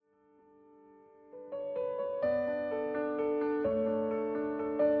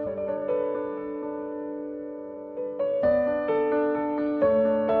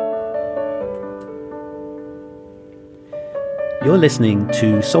You're listening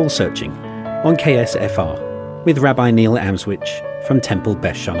to Soul Searching on KSFR with Rabbi Neil Amswich from Temple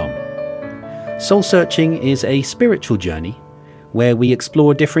Beth Shalom. Soul Searching is a spiritual journey where we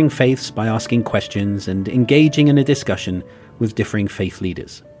explore differing faiths by asking questions and engaging in a discussion with differing faith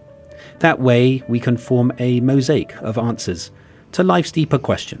leaders. That way, we can form a mosaic of answers to life's deeper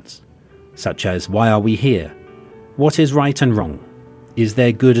questions, such as why are we here? What is right and wrong? Is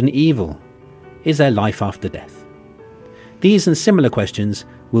there good and evil? Is there life after death? These and similar questions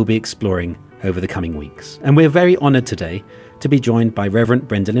we'll be exploring over the coming weeks. And we're very honoured today to be joined by Reverend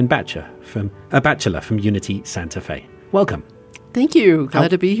Brendalyn Batchelor from Unity Santa Fe. Welcome. Thank you. Glad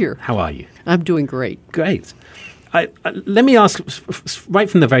to be here. How are you? I'm doing great. Great. Let me ask right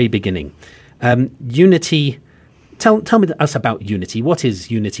from the very beginning. Unity, tell us about Unity. What is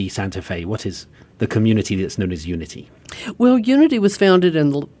Unity Santa Fe? What is the community that's known as Unity? Well, Unity was founded in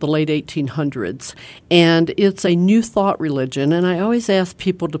the late 1800s, and it's a New Thought religion. And I always ask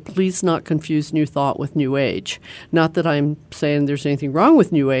people to please not confuse New Thought with New Age. Not that I'm saying there's anything wrong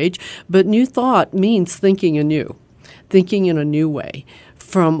with New Age, but New Thought means thinking anew, thinking in a new way,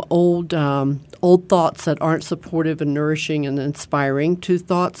 from old thoughts that aren't supportive and nourishing and inspiring to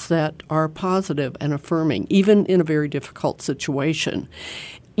thoughts that are positive and affirming, even in a very difficult situation.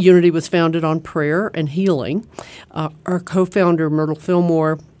 Unity was founded on prayer and healing. Our co-founder, Myrtle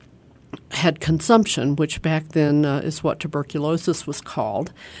Fillmore, had consumption, which back then is what tuberculosis was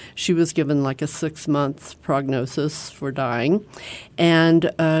called. She was given like a 6-month prognosis for dying.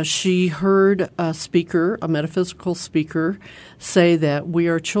 And she heard a metaphysical speaker, say that we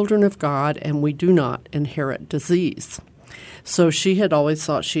are children of God and we do not inherit disease. So she had always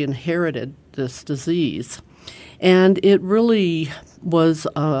thought she inherited this disease. And it really was,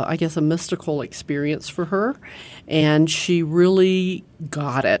 a mystical experience for her. And she really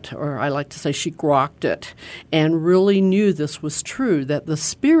got it, or I like to say she grokked it, and really knew this was true, that the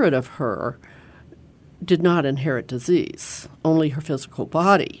spirit of her did not inherit disease. Only her physical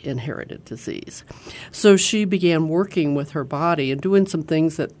body inherited disease. So she began working with her body and doing some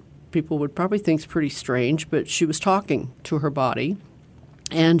things that people would probably think is pretty strange, but she was talking to her body,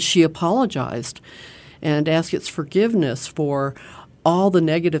 and she apologized and asked its forgiveness for all the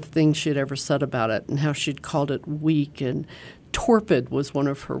negative things she had ever said about it and how she'd called it weak, and torpid was one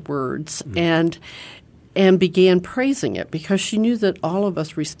of her words, and began praising it because she knew that all of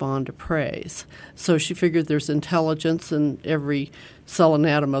us respond to praise. So she figured there's intelligence in every cell and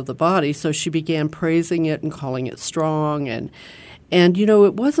atom of the body, so she began praising it and calling it strong. And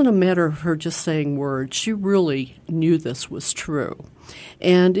it wasn't a matter of her just saying words. She really knew this was true.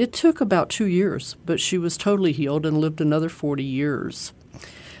 And it took about 2 years, but she was totally healed and lived another 40 years.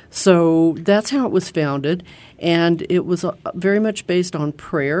 So that's how it was founded, and it was very much based on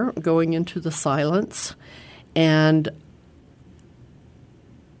prayer, going into the silence, and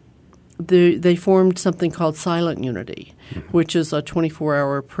they formed something called Silent Unity, which is a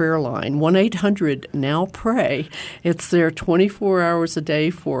 24-hour prayer line. 1-800-NOW-PRAY. It's there 24 hours a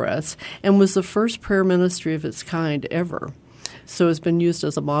day for us, and was the first prayer ministry of its kind ever. So it's been used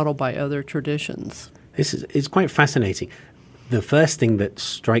as a model by other traditions. It's quite fascinating. The first thing that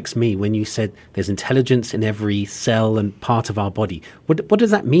strikes me when you said there's intelligence in every cell and part of our body, what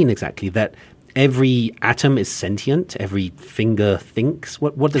does that mean exactly? That every atom is sentient? Every finger thinks?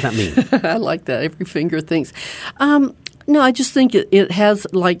 What does that mean? I like that. Every finger thinks. No, I just think it has,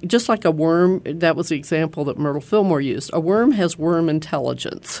 just like a worm. That was the example that Myrtle Fillmore used. A worm has worm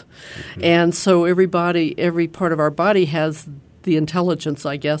intelligence. Mm-hmm. And so every part of our body has the intelligence,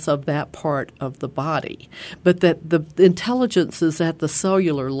 I guess, of that part of the body. But that the intelligence is at the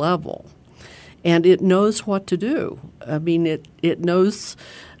cellular level, and it knows what to do. I mean, it knows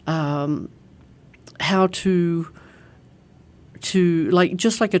how to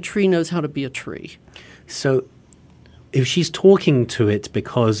just like a tree knows how to be a tree. So if she's talking to it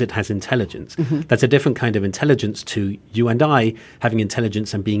because it has intelligence, that's a different kind of intelligence to you and I having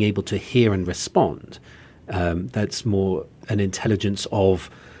intelligence and being able to hear and respond. That's more an intelligence of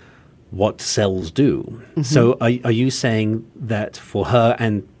what cells do. Mm-hmm. So are you saying that for her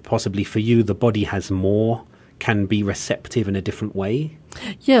and possibly for you, the body can be receptive in a different way?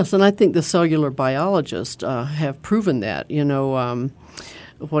 Yes, and I think the cellular biologists have proven that.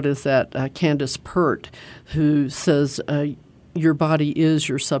 What is that? Candace Pert, who says your body is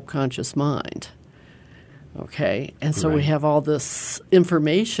your subconscious mind. Okay, and so we have all this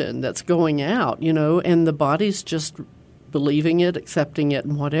information that's going out, and the body's just believing it, accepting it,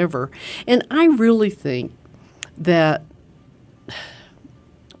 and whatever. And I really think that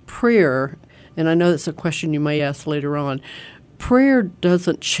prayer, and I know that's a question you may ask later on, prayer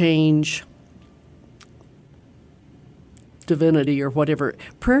doesn't change divinity or whatever.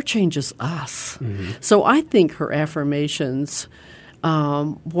 Prayer changes us. So I think her affirmations,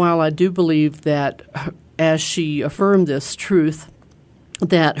 while I do believe that as she affirmed this truth,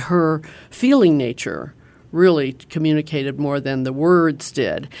 that her feeling nature really communicated more than the words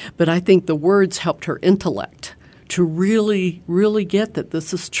did. But I think the words helped her intellect to really, really get that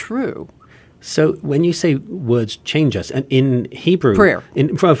this is true. So when you say words change us, and in Hebrew, prayer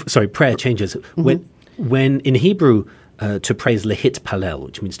changes. When in Hebrew, to pray is lehit palel,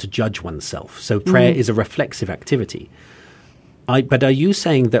 which means to judge oneself. So prayer is a reflexive activity. But are you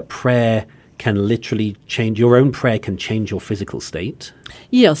saying that prayer can literally change, your own prayer can change your physical state?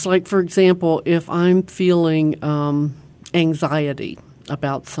 Yes, like for example, if I'm feeling anxiety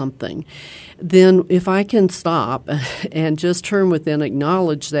about something, then if I can stop and just turn within,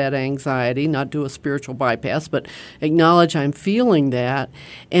 acknowledge that anxiety, not do a spiritual bypass, but acknowledge I'm feeling that,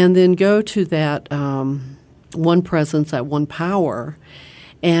 and then go to that one presence, that one power,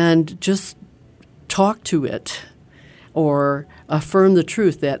 and just talk to it or affirm the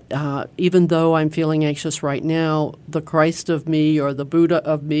truth that even though I'm feeling anxious right now, the Christ of me or the Buddha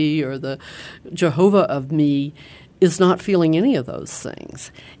of me or the Jehovah of me is not feeling any of those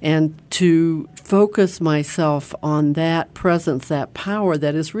things. And to focus myself on that presence, that power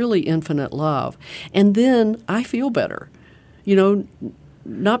that is really infinite love. And then I feel better. You know,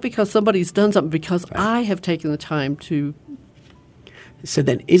 not because somebody's done something, because I have taken the time to. So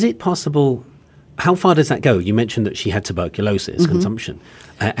then, is it possible, how far does that go? You mentioned that she had tuberculosis, consumption,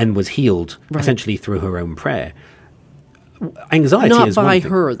 and was healed essentially through her own prayer. Anxiety not is by one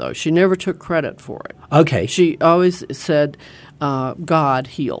thing. her, though. She never took credit for it. Okay. She always said, God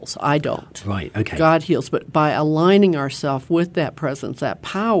heals. I don't. Right, okay. God heals. But by aligning ourselves with that presence, that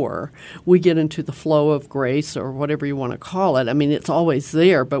power, we get into the flow of grace or whatever you want to call it. I mean, it's always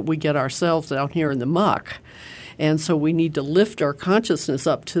there, but we get ourselves down here in the muck. And so we need to lift our consciousness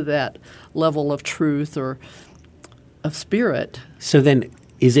up to that level of truth or of spirit. So then,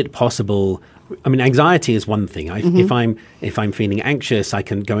 is it possible? I mean, anxiety is one thing. If I'm feeling anxious, I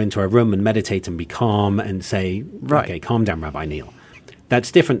can go into a room and meditate and be calm and say, "Okay, calm down, Rabbi Neil."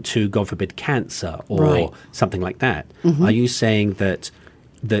 That's different to, God forbid, cancer or something like that. Are you saying that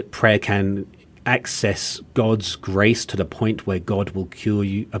prayer can access God's grace to the point where God will cure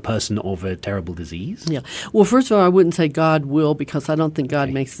a person of a terrible disease? Yeah. Well, first of all, I wouldn't say God will, because I don't think God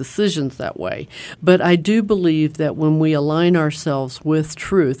makes decisions that way. But I do believe that when we align ourselves with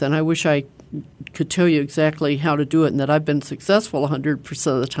truth, and I wish I could tell you exactly how to do it and that I've been successful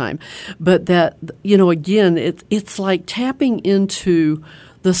 100% of the time, but that, you know, again, it's like tapping into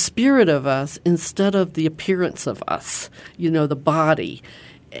the spirit of us instead of the appearance of us, you know, the body.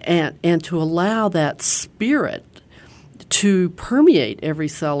 And to allow that spirit to permeate every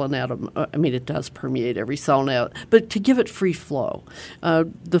cell and atom. I mean, it does permeate every cell and atom, but to give it free flow.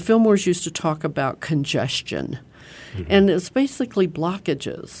 The Fillmores used to talk about congestion, and it's basically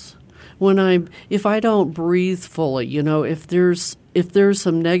blockages. If I don't breathe fully, you know, if there's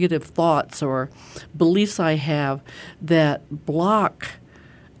some negative thoughts or beliefs I have that block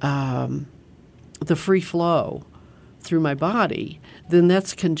the free flow through my body, then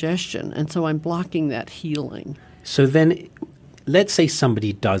that's congestion. And so I'm blocking that healing. So then, let's say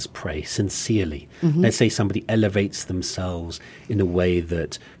somebody does pray sincerely. Let's say somebody elevates themselves in a way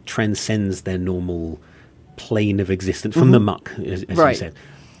that transcends their normal plane of existence from the muck, as you said.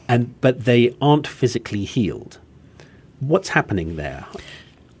 But they aren't physically healed. What's happening there?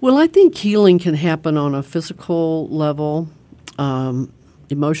 Well, I think healing can happen on a physical level,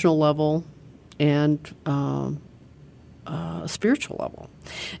 emotional level, and spiritual level.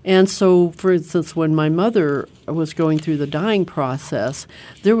 And so, for instance, when my mother was going through the dying process,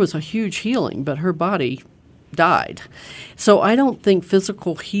 there was a huge healing, but her body died. So I don't think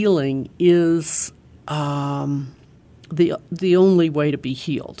physical healing is the only way to be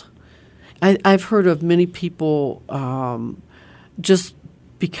healed. I've heard of many people just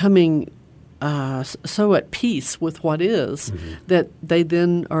becoming so at peace with what is that they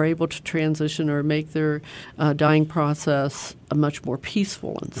then are able to transition or make their dying process much more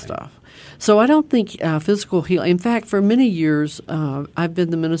peaceful and stuff. So I don't think physical healing. In fact, for many years, I've been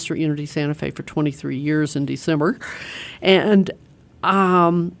the minister at Unity Santa Fe for 23 years in December, and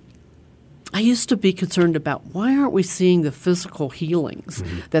I used to be concerned about why aren't we seeing the physical healings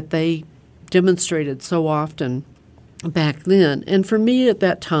that they demonstrated so often back then. And for me at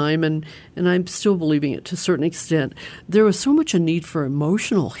that time, and I'm still believing it to a certain extent, there was so much a need for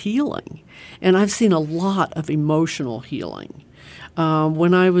emotional healing. And I've seen a lot of emotional healing.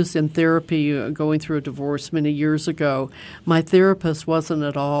 When I was in therapy going through a divorce many years ago, my therapist wasn't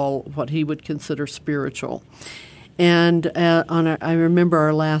at all what he would consider spiritual. And I remember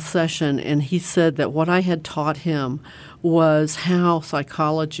our last session, and he said that what I had taught him was how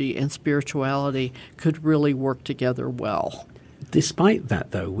psychology and spirituality could really work together well. Despite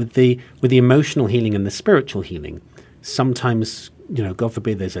that, though, with the emotional healing and the spiritual healing, sometimes, God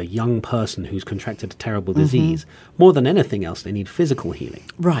forbid, there's a young person who's contracted a terrible disease. More than anything else, they need physical healing.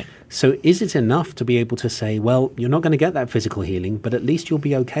 Right. So is it enough to be able to say, well, you're not going to get that physical healing, but at least you'll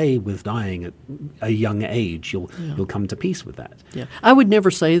be okay with dying at a young age. You'll come to peace with that. Yeah, I would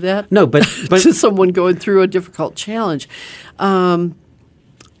never say that. No, but to someone going through a difficult challenge. I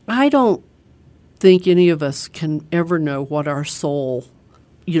don't think any of us can ever know what our soul.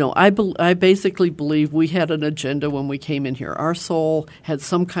 I basically believe we had an agenda when we came in here. Our soul had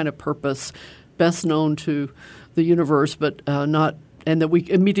some kind of purpose, best known to the universe, but not, and that we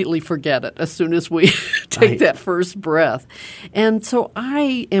immediately forget it as soon as we take that first breath. And so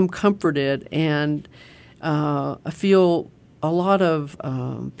I am comforted, and I feel a lot of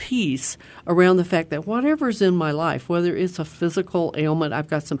peace around the fact that whatever's in my life, whether it's a physical ailment, I've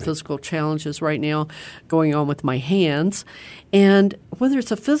got some physical challenges right now going on with my hands, and whether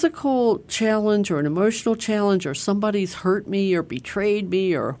it's a physical challenge or an emotional challenge or somebody's hurt me or betrayed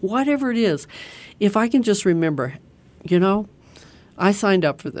me or whatever it is, if I can just remember, I signed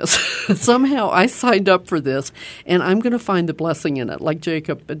up for this. Somehow I signed up for this, and I'm going to find the blessing in it, like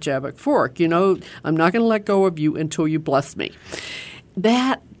Jacob at Jabbok Fork. I'm not going to let go of you until you bless me.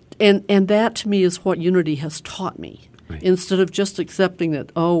 That and that to me is what unity has taught me. Right. Instead of just accepting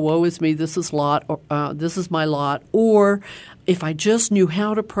that, oh, woe is me, this is lot, or, this is my lot, or if I just knew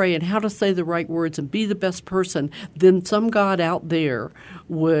how to pray and how to say the right words and be the best person, then some God out there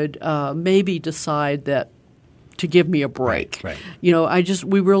would maybe decide that to give me a break. Right.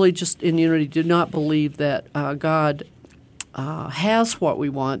 We really just in unity do not believe that God has what we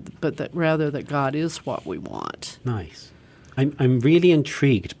want, but that rather that God is what we want. Nice. I'm really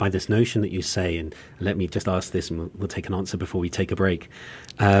intrigued by this notion that you say, and let me just ask this, and we'll take an answer before we take a break.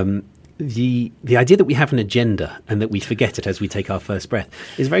 The idea that we have an agenda and that we forget it as we take our first breath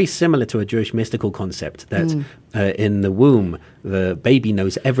is very similar to a Jewish mystical concept that in the womb, the baby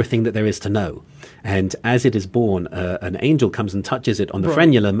knows everything that there is to know. And as it is born, an angel comes and touches it on the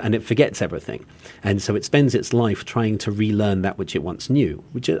frenulum, and it forgets everything. And so it spends its life trying to relearn that which it once knew,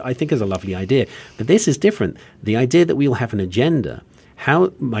 which I think is a lovely idea. But this is different. The idea that we all have an agenda,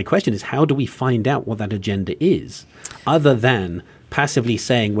 my question is, how do we find out what that agenda is, other than passively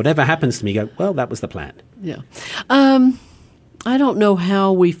saying, whatever happens to me, go, well, that was the plan? Yeah. I don't know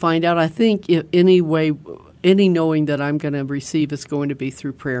how we find out. I think any knowing that I'm going to receive is going to be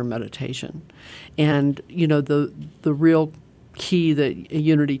through prayer and meditation. And, the real key that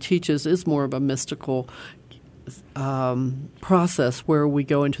Unity teaches is more of a mystical process where we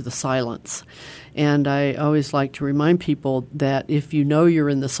go into the silence. And I always like to remind people that if you know you're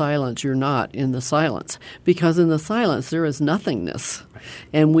in the silence, you're not in the silence. Because in the silence, there is nothingness.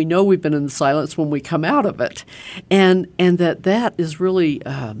 And we know we've been in the silence when we come out of it. And that is really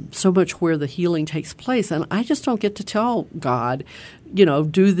so much where the healing takes place. And I just don't get to tell God,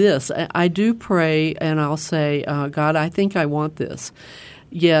 do this. I do pray, and I'll say, God, I think I want this,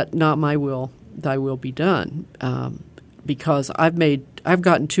 yet not my will, thy will be done. Because I've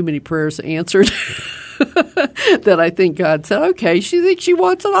gotten too many prayers answered that I think God said, okay, she thinks she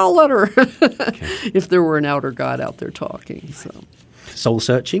wants it, I'll let her. If there were an outer God out there talking. So. Soul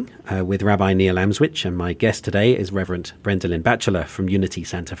Searching with Rabbi Neil Amswich, and my guest today is Reverend Brenda Lynn Batchelor from Unity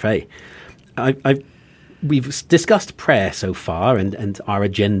Santa Fe. We've discussed prayer so far and our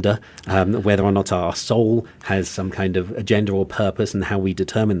agenda, whether or not our soul has some kind of agenda or purpose and how we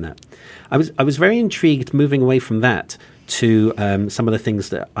determine that. I was very intrigued moving away from that to some of the things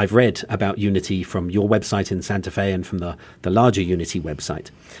that I've read about Unity from your website in Santa Fe and from the larger Unity website.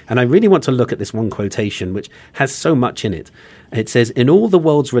 And I really want to look at this one quotation, which has so much in it. It says, "In all the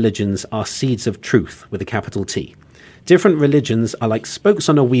world's religions are seeds of truth with a capital T. Different religions are like spokes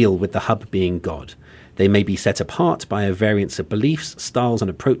on a wheel with the hub being God. They may be set apart by a variance of beliefs, styles, and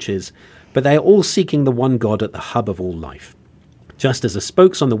approaches, but they are all seeking the one God at the hub of all life. Just as the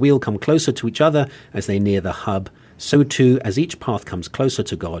spokes on the wheel come closer to each other as they near the hub, so too, as each path comes closer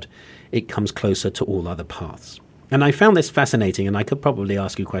to God, it comes closer to all other paths." And I found this fascinating, and I could probably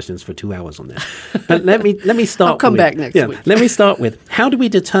ask you questions for 2 hours on this. But let me start. I'll come back next week. Let me start with, how do we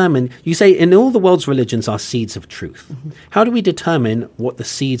determine? You say in all the world's religions are seeds of truth. Mm-hmm. How do we determine what the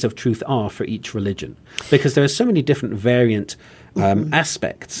seeds of truth are for each religion? Because there are so many different variant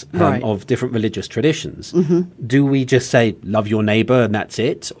aspects of different religious traditions. Mm-hmm. Do we just say love your neighbor and that's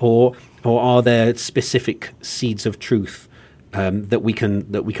it, or are there specific seeds of truth that we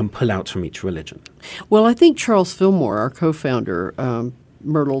can pull out from each religion? Well, I think Charles Fillmore, our co-founder,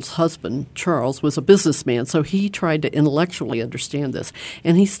 Myrtle's husband, Charles, was a businessman, so he tried to intellectually understand this.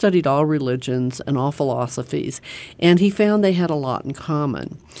 And he studied all religions and all philosophies, and he found they had a lot in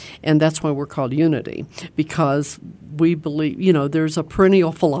common. And that's why we're called Unity, because we believe, there's a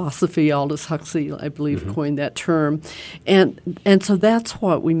perennial philosophy. Aldous Huxley, I believe, coined that term. And so that's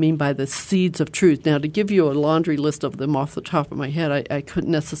what we mean by the seeds of truth. Now, to give you a laundry list of them off the top of my head, I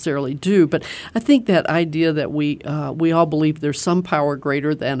couldn't necessarily do, but I think that idea that we all believe there's some power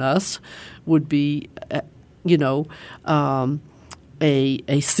greater than us would be,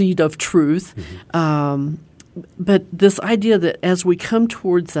 a seed of truth. But this idea that as we come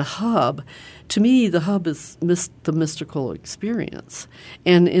towards the hub, to me, the hub is the mystical experience.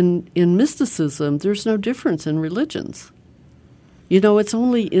 And in mysticism, there's no difference in religions. It's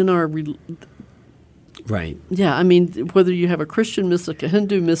only in our right. Yeah, I mean, whether you have a Christian mystic, a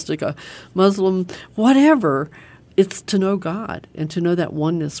Hindu mystic, a Muslim, whatever, it's to know God and to know that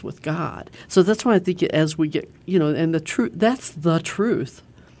oneness with God. So that's why I think as we get, and the truth, that's the truth.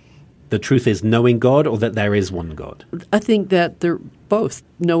 The truth is knowing God, or that there is one God? I think that they're both.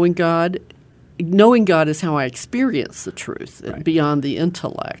 Knowing God is how I experience the truth, right, beyond the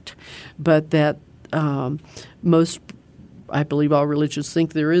intellect. But that I believe all religions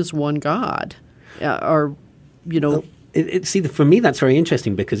think there is one God. For me, that's very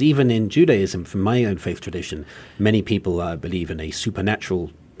interesting, because even in Judaism, from my own faith tradition, many people believe in a supernatural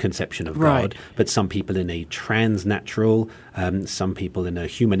conception of God, but some people in a transnatural, some people in a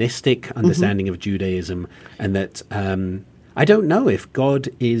humanistic understanding of Judaism, and that I don't know if God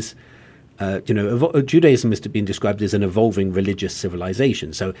is, Judaism has been described as an evolving religious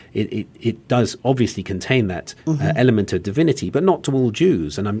civilization, so it does obviously contain that element of divinity, but not to all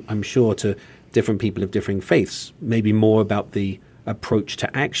Jews, and I'm sure to different people of differing faiths, maybe more about the approach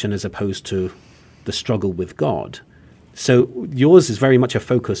to action as opposed to the struggle with God. So yours is very much a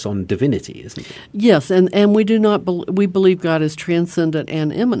focus on divinity, isn't it? Yes, and we do not we believe God is transcendent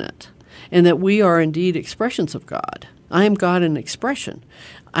and immanent, and that we are indeed expressions of God. I am God in expression.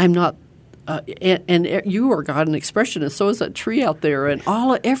 I'm not, and you are God in expression, and so is that tree out there, and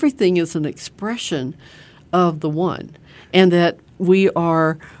everything is an expression of the one, and that we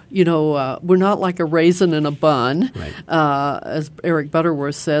are. We're not like a raisin in a bun, as Eric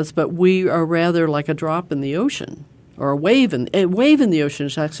Butterworth says, but we are rather like a drop in the ocean. Or a wave in the ocean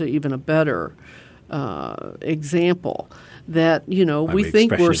is actually even a better example. That we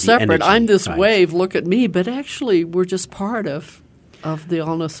think we're separate. Energy, I'm this wave. Look at me, but actually we're just part of the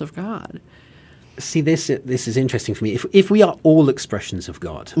allness of God. See, this is interesting for me. If we are all expressions of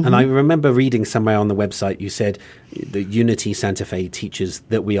God, and I remember reading somewhere on the website, you said the Unity Santa Fe teaches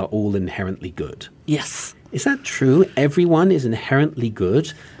that we are all inherently good. Yes. Is that true? Everyone is inherently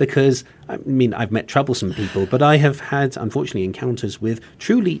good? Because, I mean, I've met troublesome people, but I have had, unfortunately, encounters with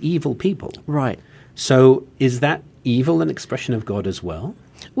truly evil people. Right. So is that evil an expression of God as well?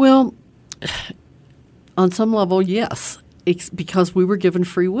 Well, on some level, yes. It's because we were given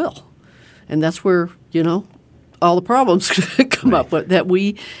free will. And that's where, all the problems come up with, that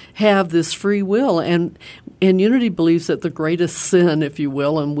we have this free will. And Unity believes that the greatest sin, if you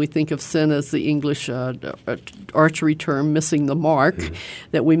will, and we think of sin as the English archery term, missing the mark,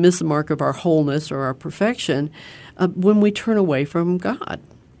 that we miss the mark of our wholeness or our perfection when we turn away from God.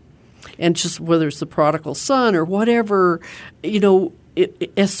 And just whether it's the prodigal son or whatever,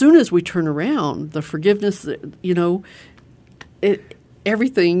 as soon as we turn around, the forgiveness,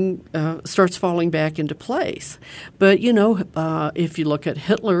 everything starts falling back into place. But, if you look at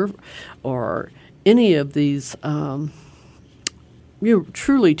Hitler or any of these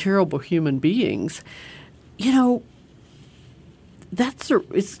truly terrible human beings, it's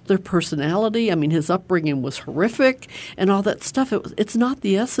their personality. I mean, his upbringing was horrific and all that stuff. It's not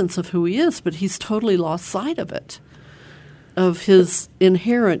the essence of who he is, but he's totally lost sight of it, of his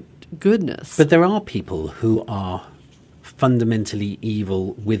inherent goodness. But there are people who are fundamentally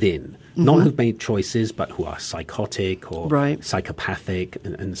evil within, not who've made choices, but who are psychotic or psychopathic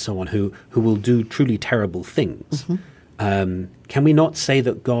and so on, who will do truly terrible things. Can we not say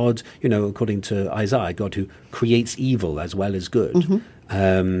that God, according to Isaiah, God who creates evil as well as good,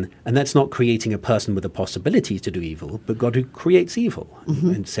 and that's not creating a person with a possibility to do evil, but God who creates evil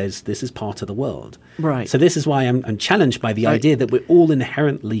and says this is part of the world. Right. So this is why I'm challenged by the idea that we're all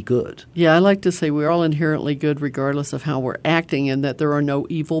inherently good. Yeah, I like to say we're all inherently good regardless of how we're acting, and that there are no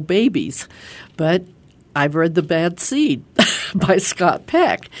evil babies. But I've read The Bad Seed by Scott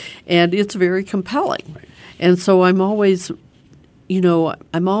Peck, and it's very compelling. Right. And so I'm always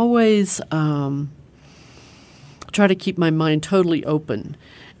try to keep my mind totally open.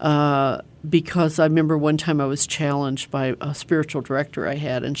 Because I remember one time I was challenged by a spiritual director I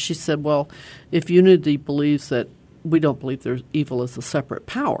had, and she said, well, if unity believes that we don't believe there's evil as a separate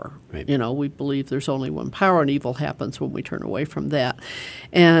power. Right. We believe there's only one power, and evil happens when we turn away from that.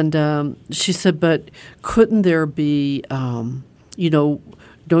 And she said, but couldn't there be, don't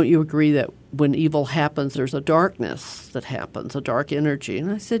you agree that when evil happens, there's a darkness that happens, a dark energy?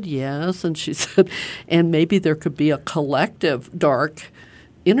 And I said, yes. And she said, and maybe there could be a collective dark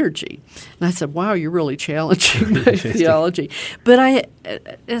energy. And I said, wow, you're really challenging my theology. But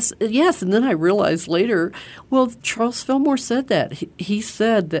yes, and then I realized later, well, Charles Fillmore said that. He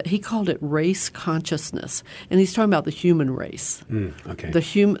said that he called it race consciousness, and he's talking about the human race,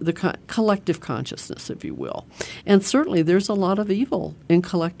 the collective consciousness, if you will. And certainly there's a lot of evil in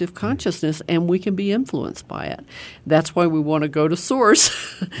collective consciousness, and we can be influenced by it. That's why we want to go to source.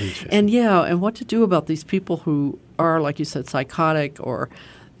 And what to do about these people who are, like you said, psychotic or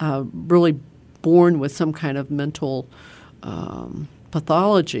really born with some kind of mental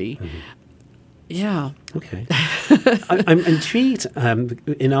pathology. Mm-hmm. Yeah. Okay. I'm intrigued.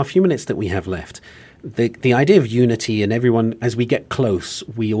 In our few minutes that we have left, the idea of unity and everyone, as we get close,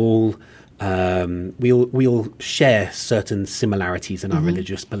 we all share certain similarities in our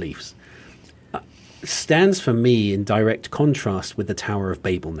religious beliefs. Stands for me in direct contrast with the Tower of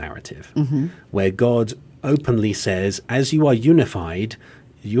Babel narrative, where God openly says, as you are unified,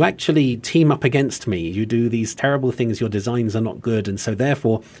 you actually team up against me. You do these terrible things. Your designs are not good. And so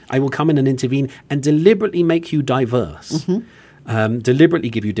therefore, I will come in and intervene and deliberately make you diverse,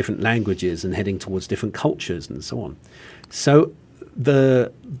 deliberately give you different languages and heading towards different cultures and so on. So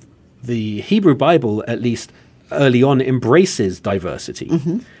the Hebrew Bible, at least early on, embraces diversity.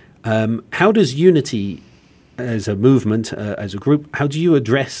 How does unity as a movement, as a group, how do you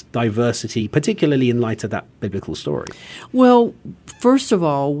address diversity, particularly in light of that biblical story? Well, first of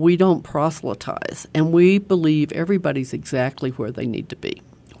all, we don't proselytize, and we believe everybody's exactly where they need to be,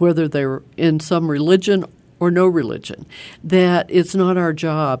 whether they're in some religion or no religion. That it's not our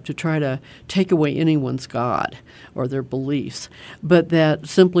job to try to take away anyone's God or their beliefs, but that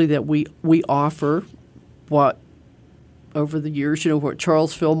simply that we offer what over the years, what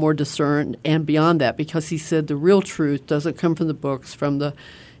Charles Fillmore discerned, and beyond that, because he said the real truth doesn't come from the books,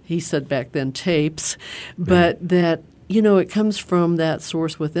 he said back then, tapes, but that, it comes from that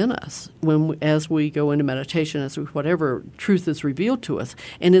source within us as we go into meditation, as whatever truth is revealed to us,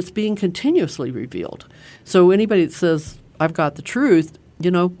 and it's being continuously revealed. So anybody that says, I've got the truth,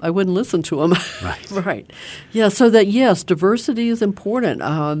 I wouldn't listen to them. Right. Right. Yeah, so that, yes, diversity is important,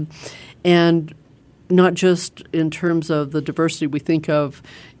 and not just in terms of the diversity we think of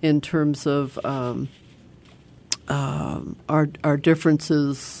in terms of our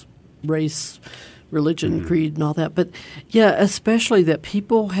differences, race, religion, creed, and all that. But, yeah, especially that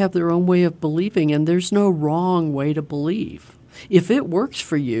people have their own way of believing, and there's no wrong way to believe. If it works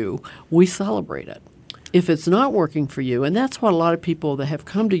for you, we celebrate it. If it's not working for you, and that's what a lot of people that have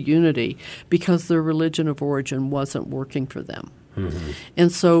come to unity because their religion of origin wasn't working for them.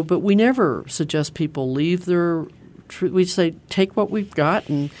 And so, but we never suggest people leave their truth. We say, take what we've got,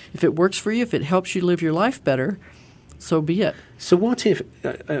 and if it works for you, if it helps you live your life better, so be it. So what if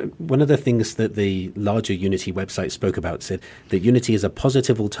one of the things that the larger Unity website spoke about said that Unity is a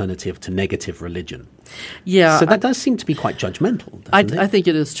positive alternative to negative religion? Yeah. So that does seem to be quite judgmental, doesn't it? I think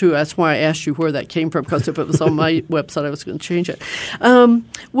it is, too. That's why I asked you where that came from, because if it was on my website, I was going to change it.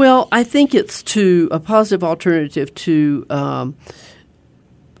 Well, I think it's a positive alternative to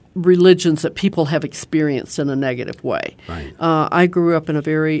religions that people have experienced in a negative way. Right. I grew up in a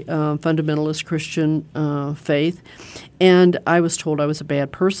very fundamentalist Christian faith, and I was told I was a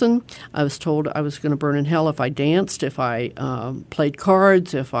bad person. I was told I was going to burn in hell if I danced, if I played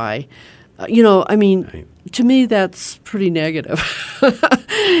cards, if I, right. To me that's pretty negative.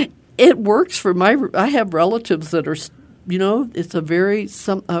 It works for I have relatives that are it's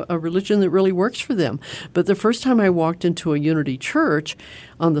a religion that really works for them. But the first time I walked into a Unity church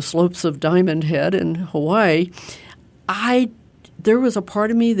on the slopes of Diamond Head in Hawaii, there was a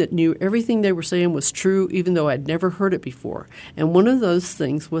part of me that knew everything they were saying was true, even though I'd never heard it before. And one of those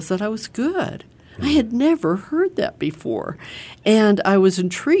things was that I was good. I had never heard that before, and I was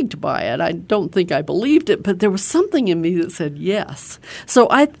intrigued by it. I don't think I believed it, but there was something in me that said yes. So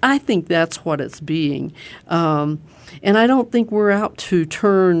I think that's what it's being. And I don't think we're out to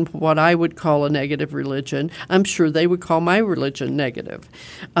turn what I would call a negative religion. I'm sure they would call my religion negative.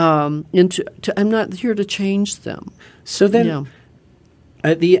 I'm not here to change them. So then,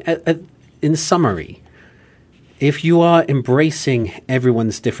 in summary, if you are embracing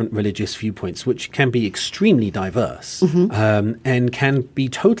everyone's different religious viewpoints, which can be extremely diverse and can be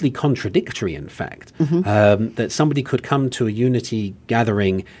totally contradictory, in fact, that somebody could come to a unity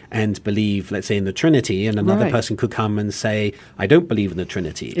gathering and believe, let's say, in the Trinity, and another person could come and say, I don't believe in the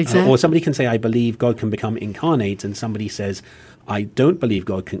Trinity. Exactly. Or somebody can say, I believe God can become incarnate, and somebody says, I don't believe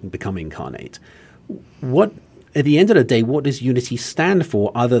God can become incarnate. What, at the end of the day, what does unity stand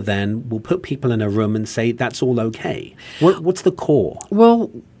for other than we'll put people in a room and say that's all okay? What's the core?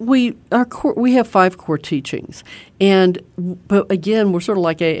 Well, we have 5 core teachings, but again, we're sort of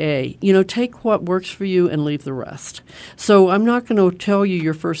like AA. Take what works for you and leave the rest. So I'm not going to tell you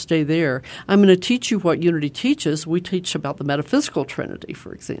your first day there. I'm going to teach you what unity teaches. We teach about the metaphysical Trinity,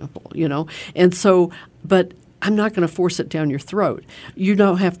 for example. And so, but I'm not going to force it down your throat. You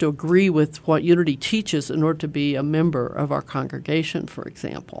don't have to agree with what unity teaches in order to be a member of our congregation, for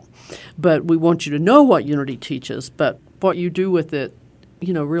example. But we want you to know what unity teaches, but what you do with it,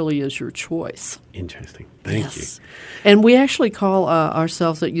 really is your choice. Interesting. Thank you. And we actually call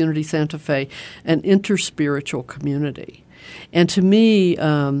ourselves at Unity Santa Fe an interspiritual community. And to me,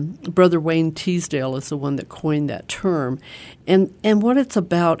 Brother Wayne Teasdale is the one that coined that term. And what it's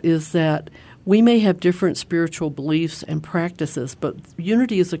about is that we may have different spiritual beliefs and practices, but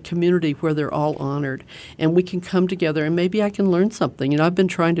unity is a community where they're all honored, and we can come together, and maybe I can learn something. I've been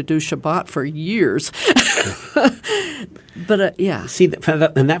trying to do Shabbat for years. But, yeah. See,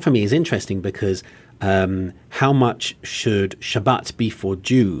 and that for me is interesting because how much should Shabbat be for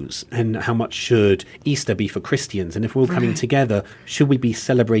Jews and how much should Easter be for Christians? And if we're all coming together, should we be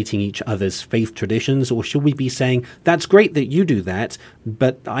celebrating each other's faith traditions, or should we be saying, that's great that you do that,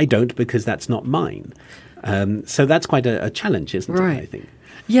 but I don't because that's not mine? So that's quite a challenge, isn't it, I think?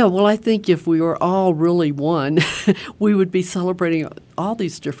 Yeah, well, I think if we were all really one, we would be celebrating all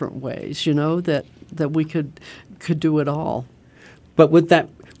these different ways, that we could do it all. But would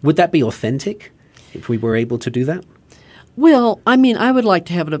that be authentic if we were able to do that? Well, I would like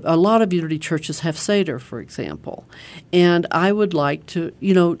to have it. A lot of Unity churches have Seder, for example, and I would like to,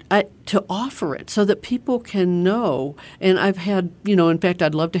 to offer it so that people can know. And I've had, in fact,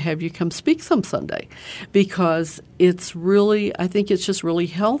 I'd love to have you come speak some Sunday, because it's really, I think it's just really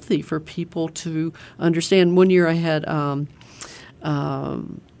healthy for people to understand. One year I had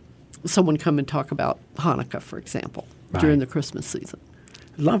someone come and talk about Hanukkah, for example, during the Christmas season.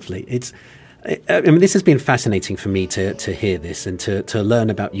 Lovely. This has been fascinating for me to hear this and to learn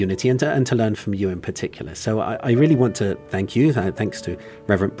about unity and to learn from you in particular. So I really want to thank you. Thanks to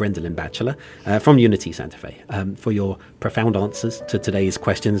Reverend Brendan Batchelor from Unity Santa Fe for your profound answers to today's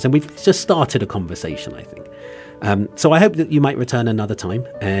questions. And we've just started a conversation, I think. So I hope that you might return another time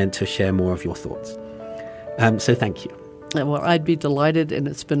and to share more of your thoughts. So thank you. Well, I'd be delighted, and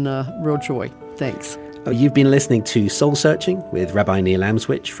it's been a real joy. Thanks. You've been listening to Soul Searching with Rabbi Neil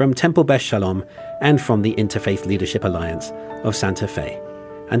Amswich from Temple Beth Shalom and from the Interfaith Leadership Alliance of Santa Fe.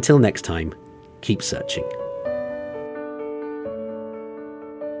 Until next time, keep searching.